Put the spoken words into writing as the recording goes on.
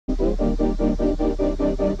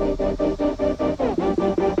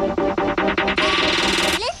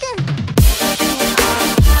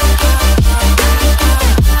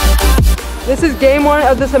this is game 1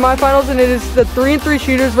 of the semifinals, and it is the 3-3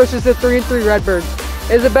 shooters versus the 3-3 Redbirds.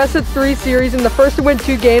 It is a best of 3 series, and the first to win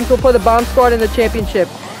 2 games will play the bomb squad in the championship.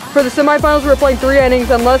 For the semifinals, we're playing 3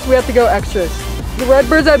 innings unless we have to go extras. The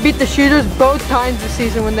Redbirds have beat the shooters both times this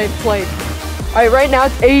season when they've played. All right, right now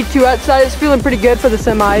it's 82 outside. It's feeling pretty good for the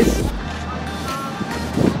semis.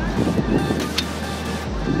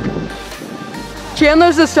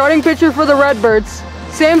 Chandler's the starting pitcher for the Redbirds.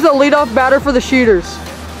 Sam's the leadoff batter for the shooters.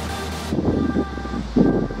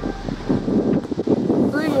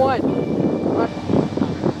 3-1.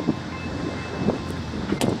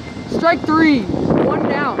 Strike 3, 1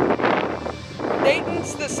 down.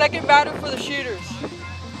 Dayton's the second batter for the shooters.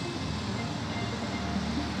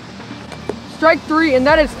 Strike 3, and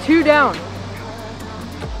that is 2 down.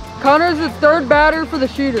 Connor's the third batter for the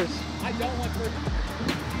shooters. I don't want to.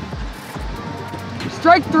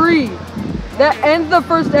 Strike 3. That ends the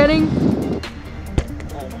first inning.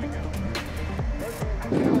 Oh my God.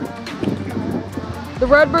 The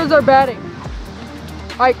Redbirds are batting.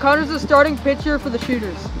 Alright, Connor's the starting pitcher for the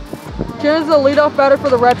shooters. Chandler's the leadoff batter for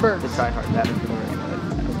the Redbirds. The try-hard batter for the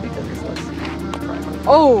Redbirds because it's less try-hard.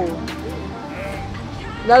 Oh!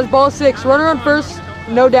 That is ball 6. Runner on first,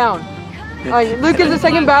 no down. Alright, Luke is the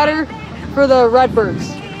second batter for the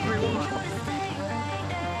Redbirds.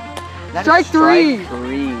 Strike 3.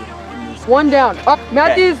 1 down. Oh,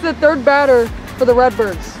 Matthew is the third batter for the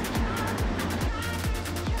Redbirds.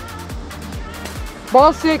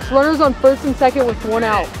 Ball 6. Runners on first and second with 1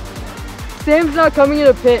 out. Sam's not coming in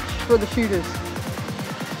a pitch for the shooters.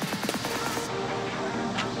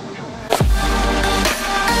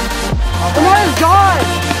 And that is gone!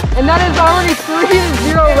 And that is already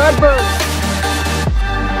 3-0 Redbirds.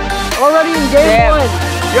 Already in game 1.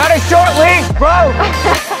 You're on a short leash, bro!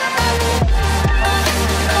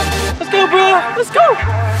 Let's go, bro! Let's go!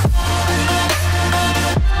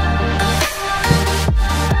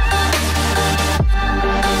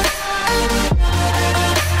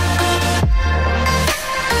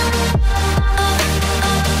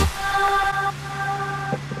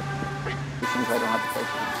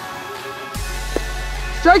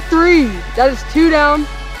 Strike 3. That is 2 down.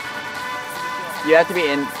 You have to be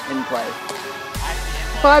in play.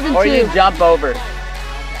 5 and 2. Or you jump over.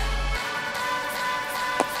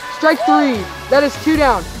 Strike 3. That is 2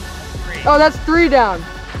 down. Oh, that's 3 down.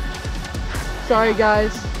 Sorry,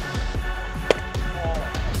 guys.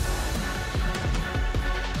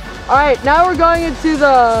 All right, now we're going into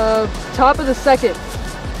the top of the second.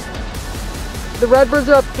 The Redbirds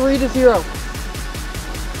are up 3-0.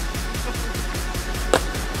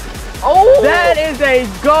 Oh! That is a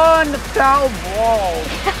gone foul ball.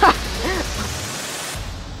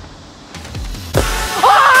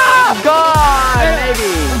 Ah! Gone,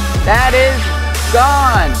 maybe. That is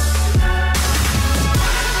gone.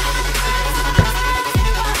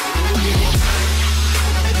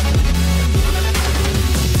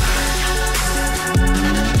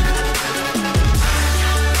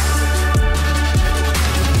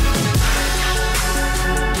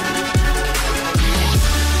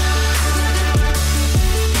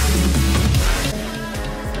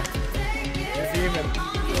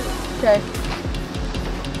 Okay.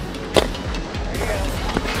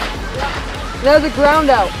 That is a ground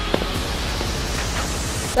out.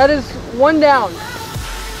 That is 1 down.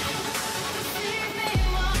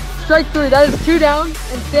 Strike 3. That is 2 down,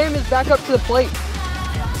 and Sam is back up to the plate.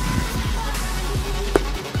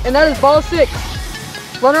 And that is ball 6.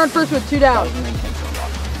 Runner on first with 2 down.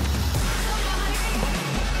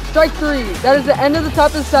 Strike 3. That is the end of the top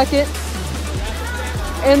of the second,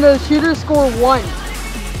 and the shooters score 1.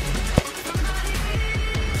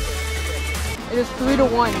 It is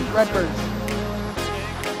 3-1 Redbirds.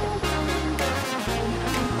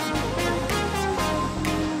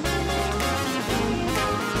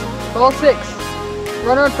 Ball 6.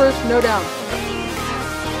 Runner on first, no down.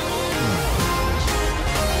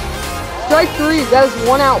 Strike 3. That is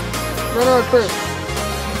 1 out. Runner on first.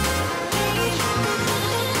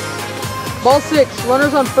 Ball 6.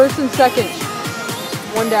 Runners on first and second.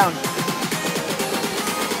 1 down.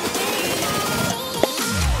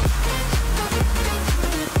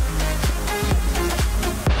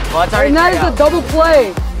 Well, and that is a double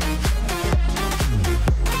play.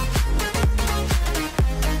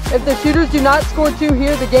 If the shooters do not score 2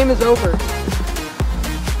 here, the game is over.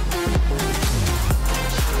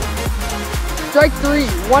 Strike 3,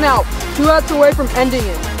 1 out. 2 outs away from ending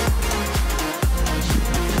it.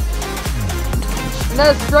 And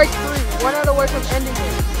that is strike 3, 1 out away from ending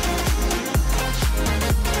it.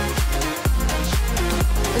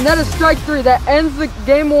 And that is strike 3. That ends the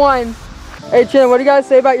game 1. Hey, Chin, what do you guys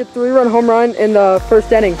say about your 3-run home run in the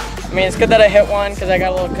first inning? I mean, it's good that I hit one because I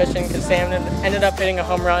got a little cushion because Sam ended up hitting a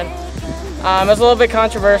home run. It was a little bit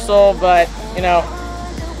controversial, but you know,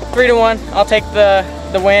 3-1. I'll take the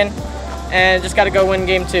win, and just got to go win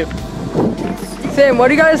game 2. Sam, what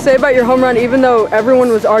do you guys say about your home run, even though everyone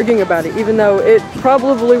was arguing about it, even though it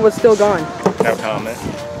probably was still gone? No comment.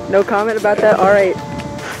 No comment about that? All right.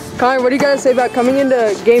 Connor, what do you guys say about coming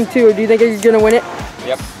into game 2? Do you think you're going to win it?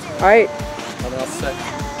 Yep. All right. Nothing else to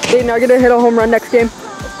say. Dayton, are you going to hit a home run next game?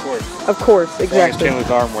 Of course. Of course, exactly. As long as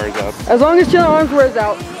Chandler's arm wears up. As long as Chandler's arms wears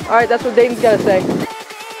out. All right, that's what Dayton's got to say.